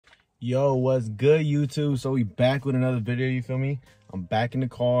Yo, what's good, YouTube? So we back with another video, you feel me? I'm back in the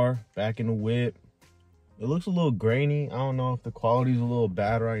car, back in the whip. It looks a little grainy. I don't know if the quality's a little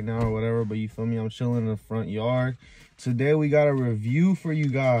bad right now or whatever, but you feel me? I'm chilling in the front yard. Today we got a review for you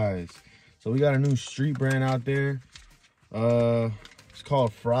guys. So we got a new street brand out there. It's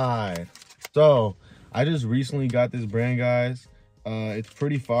called Fried. So I just recently got this brand, guys. It's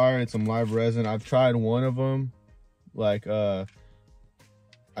pretty fire. It's some live resin. I've tried one of them. Like,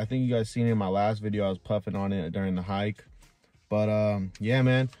 I think you guys seen it in my last video. I was puffing on it during the hike. But yeah,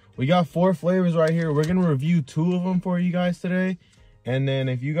 man, we got 4 flavors right here. We're gonna review 2 of them for you guys today. And then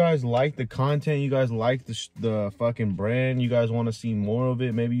if you guys like the content, you guys like the fucking brand, you guys want to see more of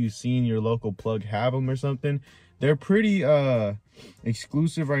it, maybe you've seen your local plug have them or something. They're pretty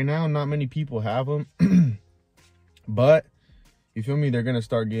exclusive right now. Not many people have them. But you feel me, they're gonna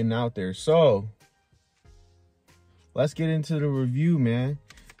start getting out there. So let's get into the review, man.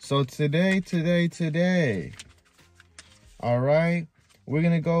 So today, all right, we're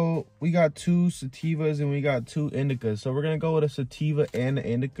gonna go, we got 2 sativas and we got 2 indicas. So we're gonna go with a sativa and an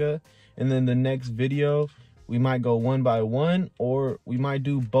indica, and then the next video we might go one by one, or we might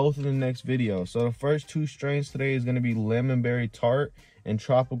do both in the next video. So the first 2 strains today is gonna be lemon berry tart and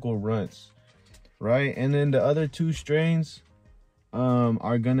tropical runts, right? And then the other 2 strains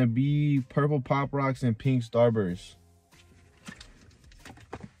are gonna be purple pop rocks and pink starburst.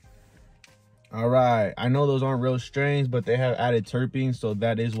 All right, I know those aren't real strains, but they have added terpenes, so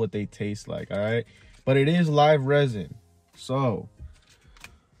that is what they taste like. All right, but it is live resin. So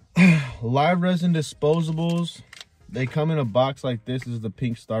live resin disposables, they come in a box like this. This is the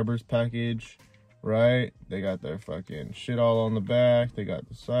pink starburst package, right? They got their fucking shit all on the back. They got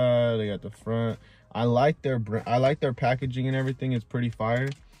the side, they got the front. I like their packaging and everything. It's pretty fire.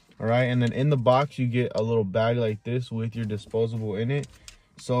 All right, and then in the box you get a little bag like this with your disposable in it.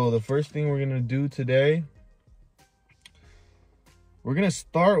 So the first thing we're gonna do today, we're gonna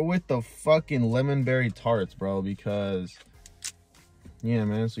start with the fucking lemon berry tarts, bro, because yeah,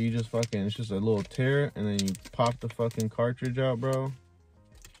 man. So you just fucking, it's just a little tear and then you pop the fucking cartridge out, bro.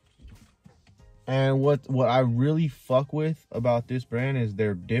 And what I really fuck with about this brand is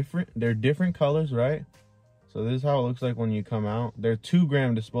they're different colors, right? So this is how it looks like when you come out. They're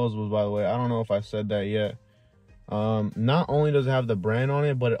 2-gram disposables, by the way. I don't know if I said that yet. Not only does it have the brand on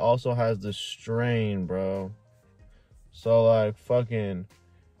it, but it also has the strain, bro. So like fucking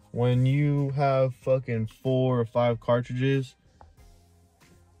when you have fucking 4 or 5 cartridges,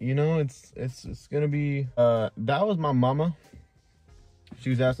 you know, it's gonna be that was my mama. She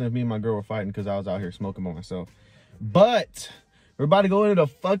was asking if me and my girl were fighting because I was out here smoking by myself. But we're about to go into the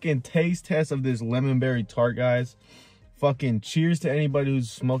fucking taste test of this lemon berry tart, guys. Fucking cheers to anybody who's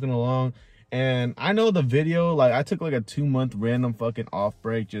smoking along. And I know the video, like, I took like a 2-month random fucking off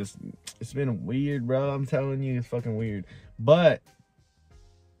break. Just, it's been weird, bro. I'm telling you, it's fucking weird. But,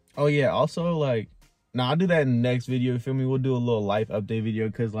 oh yeah, also, like, now I'll do that in the next video, you feel me? We'll do a little life update video,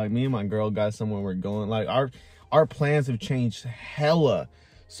 because, like, me and my girl got somewhere we're going. Like, our plans have changed hella.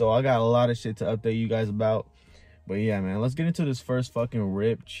 So I got a lot of shit to update you guys about. But yeah, man, let's get into this first fucking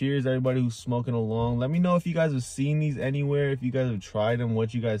rip. Cheers, everybody who's smoking along. Let me know if you guys have seen these anywhere, if you guys have tried them,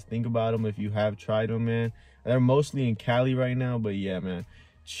 what you guys think about them, if you have tried them, man. They're mostly in Cali right now, but yeah, man.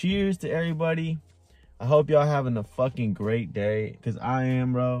 Cheers to everybody. I hope y'all having a fucking great day, because I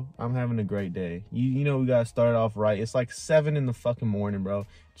am, bro. I'm having a great day. You know we gotta start off right. It's like 7 in the fucking morning, bro.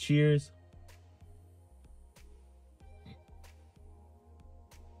 Cheers.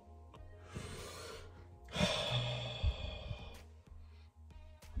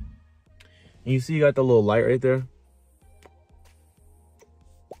 And you see you got the little light right there.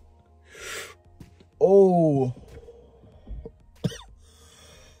 Oh.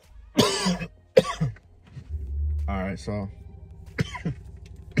 All right, so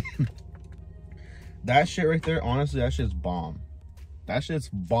that shit right there, honestly, that shit's bomb. That shit's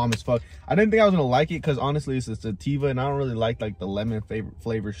bomb as fuck. I didn't think I was gonna like it because honestly it's a sativa and I don't really like the lemon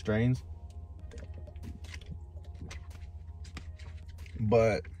flavor strains.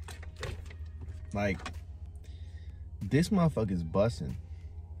 But like, this motherfucker's busting.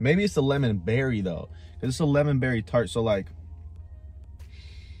 Maybe it's a lemon berry though, because it's a lemon berry tart. So like,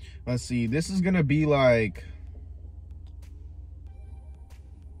 let's see, this is gonna be like,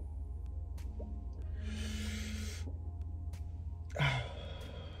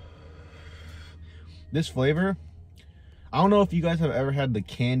 this flavor, I don't know if you guys have ever had the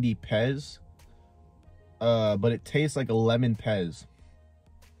candy Pez, but it tastes like a lemon Pez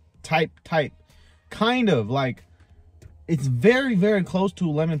type kind of like, it's very, very close to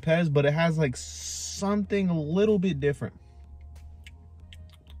a lemon Pez, but it has like something a little bit different.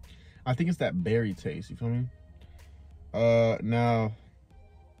 I think it's that berry taste, you feel me? Now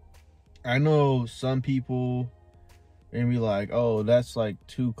I know some people and be like, oh, that's like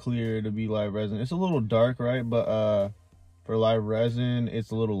too clear to be live resin. It's a little dark, right? But for live resin,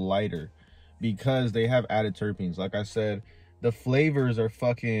 it's a little lighter because they have added terpenes. Like I said, the flavors are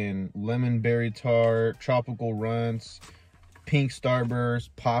fucking lemon berry tart, tropical runts, pink starburst,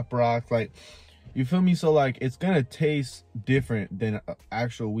 pop rock, like, you feel me? So like it's gonna taste different than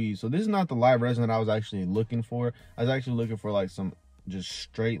actual weed. So this is not the live resin that I was actually looking for. I was actually looking for like some just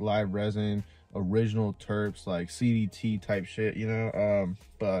straight live resin, original terps, like CDT type shit, you know.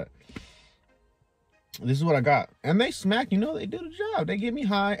 But this is what I got, and they smack, you know. They do the job. They get me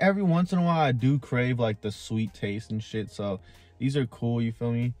high. Every once in a while I do crave like the sweet taste and shit, so these are cool, you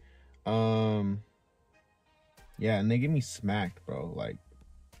feel me? Yeah, and they get me smacked, bro, like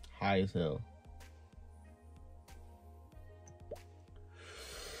high as hell.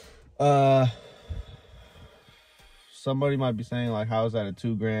 Somebody might be saying like, how is that a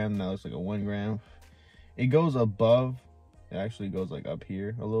 2 gram? No, it's like a 1 gram. It goes above. It actually goes like up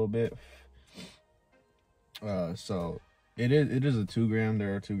here a little bit. So it is a 2 gram.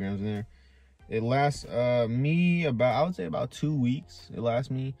 There are 2 grams in there. It lasts me about, I would say about 2 weeks. It lasts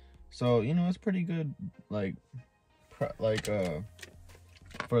me. So, you know, it's pretty good, like for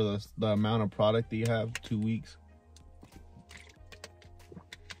the amount of product that you have, 2 weeks.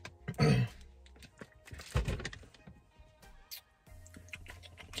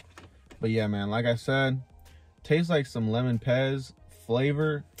 But yeah, man, like I said, tastes like some lemon pez.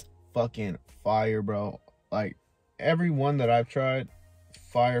 Flavor, fucking fire, bro. Like every one that I've tried,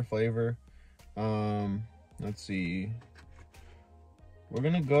 fire flavor. Let's see. We're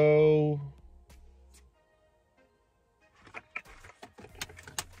gonna go.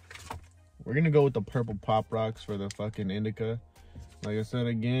 We're gonna go with the purple pop rocks for the fucking indica. Like I said,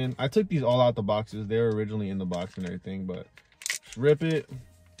 again, I took these all out the boxes. They were originally in the box and everything, but just rip it.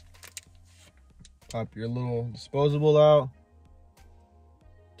 Pop your little disposable out.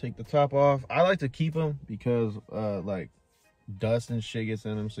 Take the top off. I like to keep them because like dust and shit gets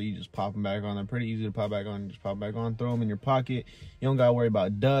in them, so you just pop them back on. They're pretty easy to pop back on. Just pop back on, throw them in your pocket. You don't gotta worry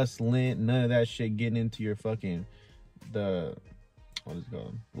about dust, lint, none of that shit getting into your fucking what is it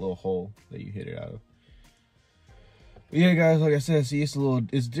called? Little hole that you hit it out of. But yeah, guys, like I said, see,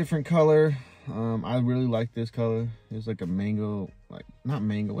 it's different color. I really like this color. It's like a mango, like not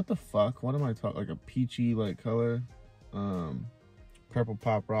mango. What the fuck? What am I talking? Like a peachy like color. Purple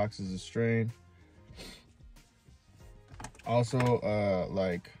Pop Rocks is a strain. Also,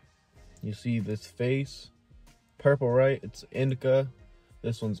 like you see this face, purple, right? It's indica.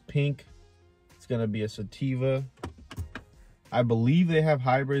 This one's pink. It's gonna be a sativa. I believe they have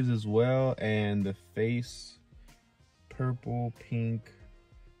hybrids as well, and the face, purple, pink.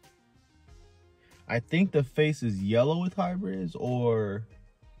 I think the face is yellow with hybrids, or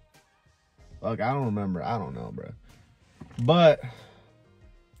like I don't remember. I don't know, bro. But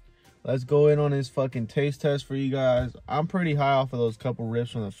let's go in on this fucking taste test for you guys. I'm pretty high off of those couple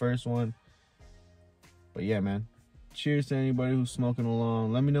rips from the first one. But yeah, man. Cheers to anybody who's smoking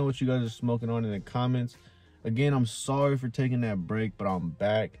along. Let me know what you guys are smoking on in the comments. Again, I'm sorry for taking that break, but I'm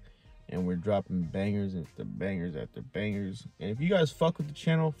back. And we're dropping bangers after bangers after bangers. And if you guys fuck with the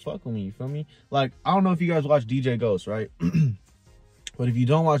channel, fuck with me, you feel me? Like, I don't know if you guys watch DJ Ghost, right? But if you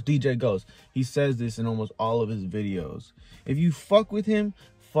don't watch DJ Ghost, he says this in almost all of his videos. If you fuck with him,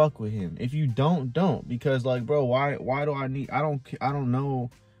 fuck with him. If you don't. Because like, bro, why do I need, I don't know.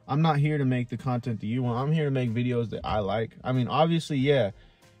 I'm not here to make the content that you want. I'm here to make videos that I like. I mean, obviously, yeah,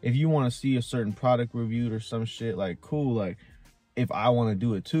 if you want to see a certain product reviewed or some shit, like, cool, like, if I want to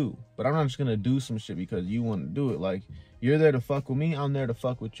do it too. But I'm not just gonna do some shit because you want to do it. Like, you're there to fuck with me, I'm there to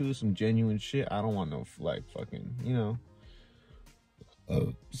fuck with you. Some genuine shit. I don't want no like fucking, you know.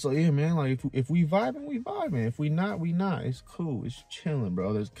 So yeah, man, like if we vibing, we vibing. If we not, we not. It's cool. It's chilling,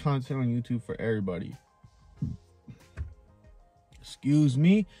 bro. There's content on YouTube for everybody. Excuse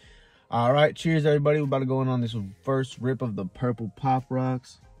me. All right, cheers, everybody. We're about to go in on this first rip of the Purple Pop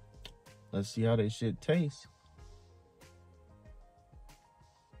Rocks. Let's see how this shit tastes.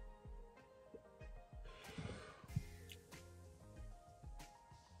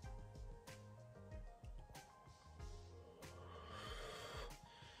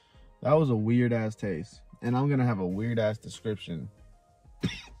 That was a weird ass taste, and I'm gonna have a weird ass description.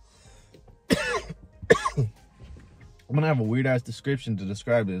 I'm gonna have a weird ass description to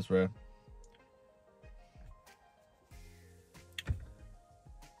describe this, bro.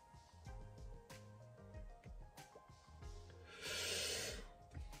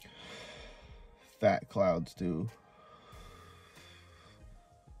 Fat clouds, too.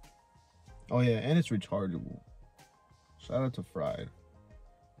 Oh yeah, and it's rechargeable. Shout out to Fried.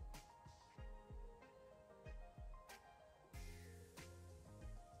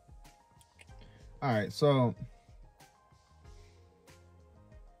 All right, so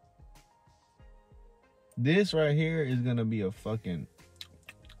this right here is gonna be a fucking,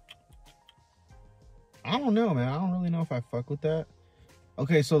 I don't know, man. I don't really know if I fuck with that.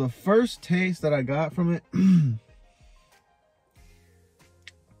 Okay, so the first taste that I got from it,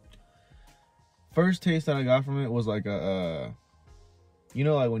 first taste that I got from it was like a, you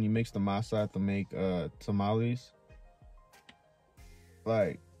know, like when you mix the masa to make tamales,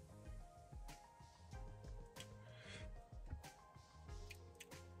 like,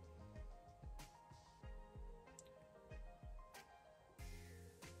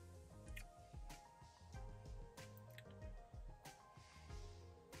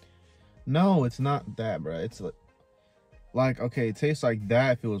 no, it's not that, bro. It's like okay, it tastes like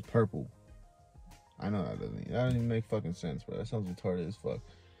that if it was purple. I know that doesn't even make fucking sense, bro. That sounds retarded as fuck.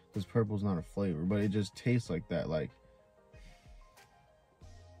 Because purple's not a flavor, but it just tastes like that, like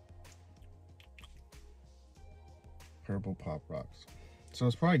purple Pop Rocks. So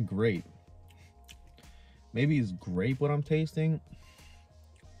it's probably grape. Maybe it's grape what I'm tasting.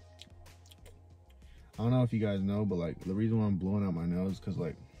 I don't know if you guys know, but like the reason why I'm blowing out my nose, because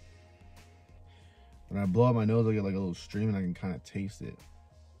like when I blow out my nose, I get like a little stream and I can kind of taste it.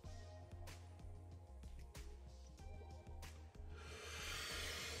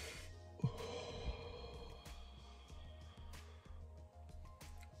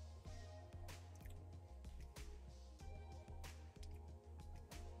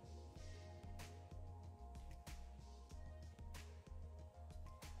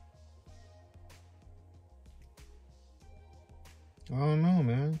 I don't know,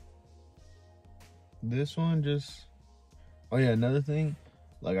 man. This one just... Oh yeah, another thing,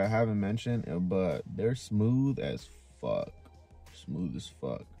 like I haven't mentioned, but they're smooth as fuck. Smooth as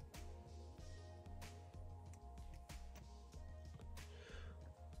fuck.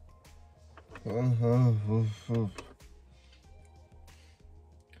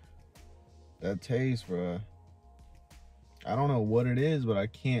 That taste, bro. I don't know what it is, but I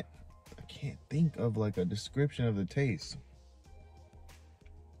can't think of like a description of the taste.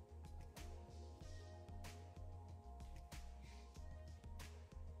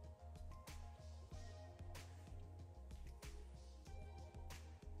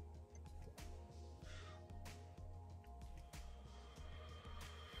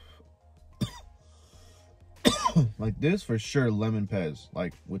 Like this for sure, lemon pez,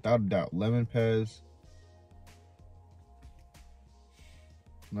 like without a doubt, lemon pez.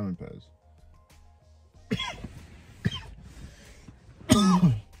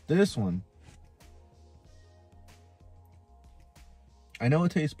 This one, I know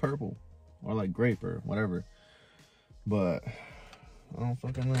it tastes purple or like grape or whatever, but I don't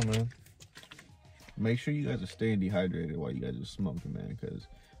fucking know, man. Make sure you guys are staying dehydrated while you guys are smoking, man, because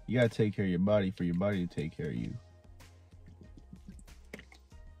you gotta take care of your body for your body to take care of you.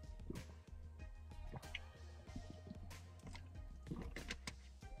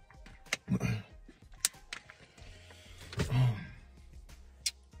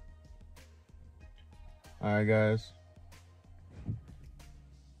 All right, guys.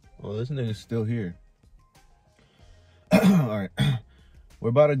 Well, this nigga's still here. All right. We're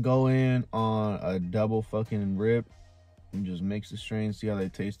about to go in on a double fucking rip and just mix the strains, see how they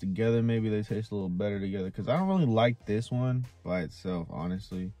taste together. Maybe they taste a little better together, because I don't really like this one by itself,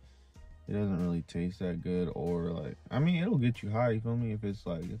 honestly. It doesn't really taste that good, or like, I mean, it'll get you high, you feel me, if it's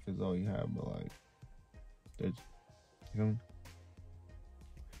like, if it's all you have, but like, there's, you feel me?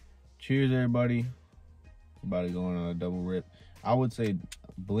 Cheers, everybody. About to go on a double rip. I would say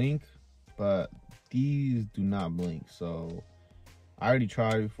blink, but these do not blink. So I already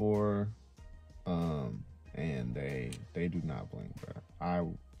tried before, and they do not blink, bro.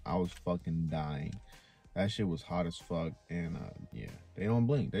 I was fucking dying. That shit was hot as fuck, and yeah, they don't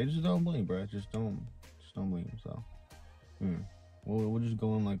blink. They just don't blink, bro. Just don't blink. So we'll just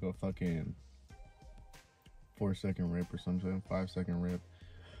go in like a fucking 4-second rip or something, 5-second rip.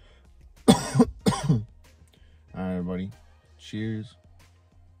 All right, everybody. Cheers.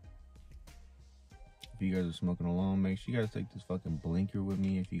 If you guys are smoking alone, make sure you guys take this fucking blinker with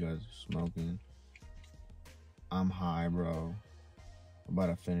me if you guys are smoking. I'm high, bro. I'm about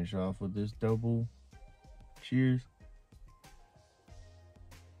to finish off with this double. Cheers.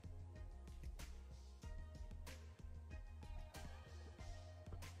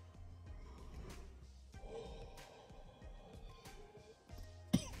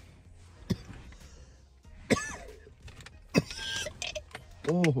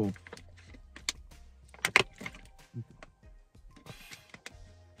 Oh.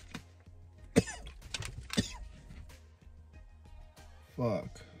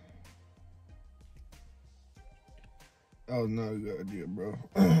 Fuck. That was not a good idea, bro.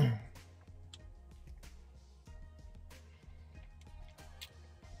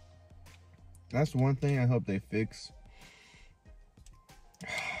 That's one thing I hope they fix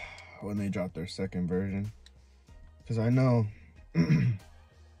when they drop their second version. Because I know they're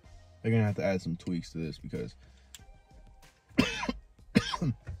going to have to add some tweaks to this because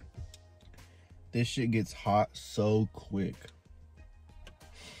this shit gets hot so quick.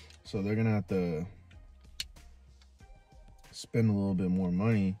 So they're going to have to spend a little bit more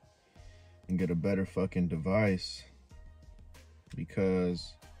money and get a better fucking device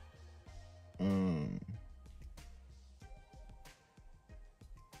because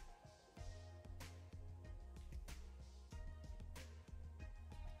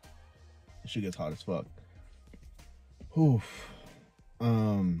shit gets hot as fuck. Oof. Yeah,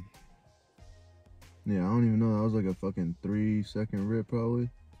 I don't even know. That was like a fucking 3-second rip probably.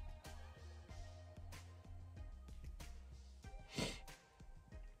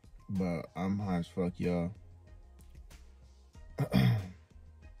 But I'm high as fuck, y'all.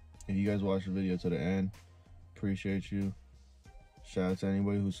 If you guys watched the video to the end, appreciate you. Shout out to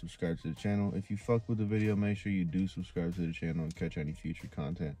anybody who subscribed to the channel. If you fuck with the video, make sure you do subscribe to the channel and catch any future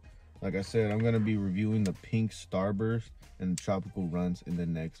content. Like I said, I'm going to be reviewing the pink starburst and tropical runs in the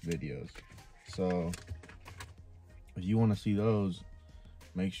next videos. So if you want to see those,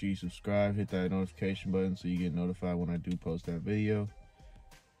 make sure you subscribe, hit that notification button so you get notified when I do post that video.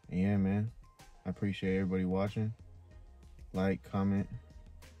 And yeah, man, I appreciate everybody watching. Like, comment.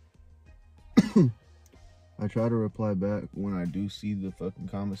 I try to reply back when I do see the fucking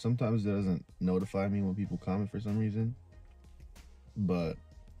comments. Sometimes it doesn't notify me when people comment for some reason. But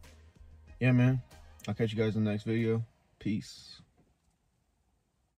yeah, man, I'll catch you guys in the next video. Peace.